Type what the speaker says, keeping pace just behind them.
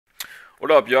What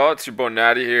up, y'all? It's your boy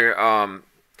Natty here.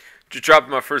 Just dropped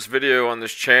my first video on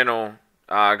this channel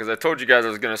because I told you guys I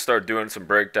was going to start doing some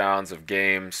breakdowns of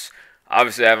games.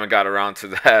 Obviously, I haven't got around to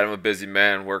that. I'm a busy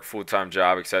man, work full-time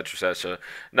job, etc., etc.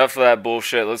 Enough of that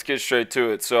bullshit. Let's get straight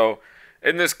to it. So,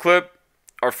 in this clip,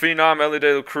 our phenom, Elly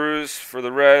de La Cruz, for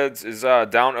the Reds is down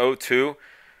 0-2.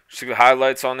 Just the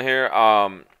highlights on here.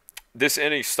 This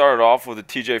inning started off with a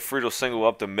TJ Friedl single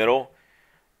up the middle.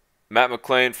 Matt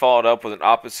McLean followed up with an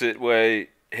opposite way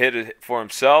hit for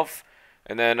himself.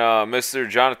 And then Mr.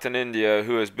 Jonathan India,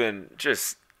 who has been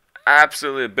just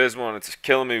absolutely abysmal, and it's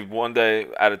killing me one day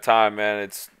at a time, man.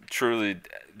 It's truly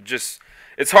just,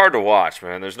 it's hard to watch,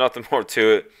 man. There's nothing more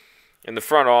to it. In the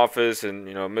front office and,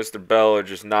 Mr. Bell are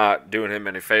just not doing him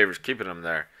any favors, keeping him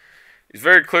there. He's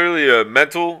very clearly a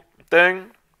mental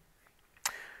thing.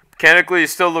 Mechanically, he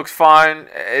still looks fine.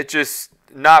 It just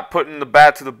not putting the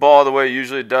bat to the ball the way it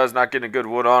usually does, not getting a good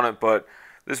wood on it, but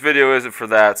this video isn't for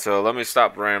that, so let me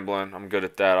stop rambling. I'm good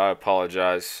at that. I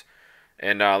apologize.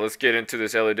 And let's get into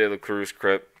this Elly de La Cruz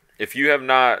clip. If you have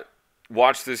not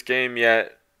watched this game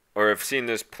yet or have seen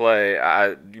this play,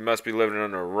 you must be living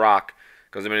under a rock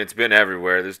because, it's been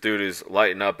everywhere. This dude is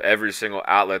lighting up every single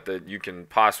outlet that you can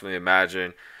possibly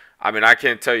imagine. I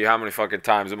can't tell you how many fucking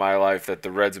times in my life that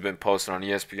the Reds have been posting on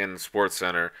ESPN and Sports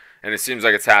Center, and it seems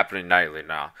like it's happening nightly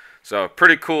now. So,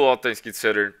 pretty cool, all things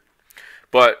considered.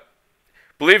 But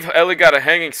believe Elly got a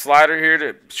hanging slider here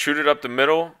to shoot it up the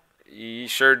middle. He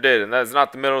sure did, and that is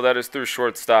not the middle. That is through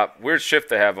shortstop. Weird shift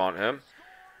they have on him.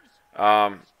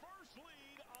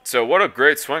 So, what a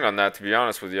great swing on that, to be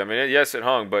honest with you. Yes, it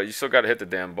hung, but you still got to hit the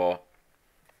damn ball.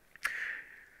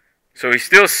 So, he's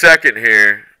still second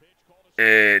here.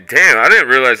 Damn, I didn't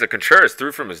realize that Contreras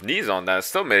threw from his knees on that.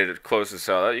 Still made it close as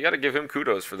hell. You got to give him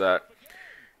kudos for that.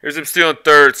 Here's him stealing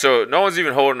third, so no one's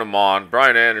even holding him on.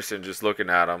 Brian Anderson just looking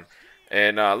at him.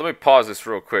 And let me pause this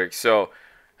real quick. So,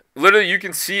 literally, you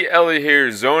can see Elly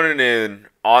here zoning in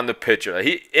on the pitcher.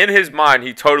 In his mind,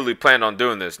 he totally planned on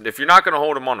doing this. If you're not going to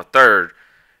hold him on a third,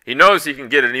 he knows he can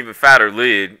get an even fatter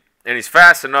lead. And he's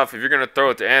fast enough. If you're going to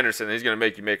throw it to Anderson, he's going to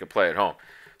make you make a play at home.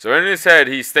 So in his head,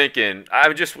 he's thinking,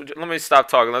 let me stop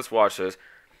talking. Let's watch this.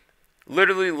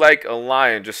 Literally like a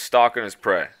lion just stalking his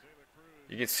prey.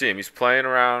 You can see him. He's playing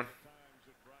around,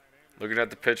 looking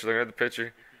at the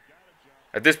pitcher,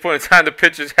 At this point in time, the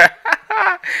pitcher's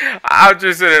I'm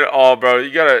just in it all, bro.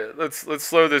 You gotta let's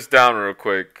slow this down real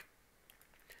quick.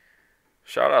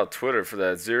 Shout out Twitter for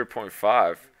that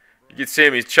 0.5. You can see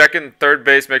him. He's checking third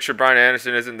base, make sure Brian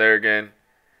Anderson isn't there again.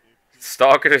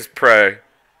 Stalking his prey.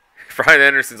 Brian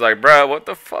Anderson's like, bro, what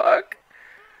the fuck?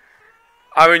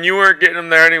 You weren't getting him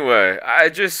there anyway.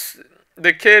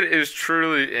 The kid is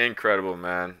truly incredible,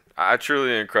 man.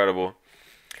 Truly incredible.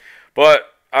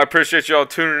 But I appreciate y'all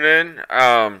tuning in.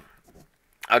 I'm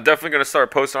definitely going to start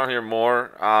posting on here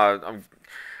more.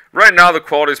 Right now, the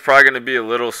quality is probably going to be a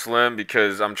little slim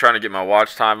because I'm trying to get my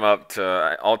watch time up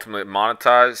to ultimately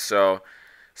monetize. So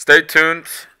stay tuned,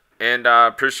 and I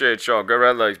appreciate y'all. Go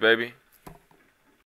Red Legs, baby.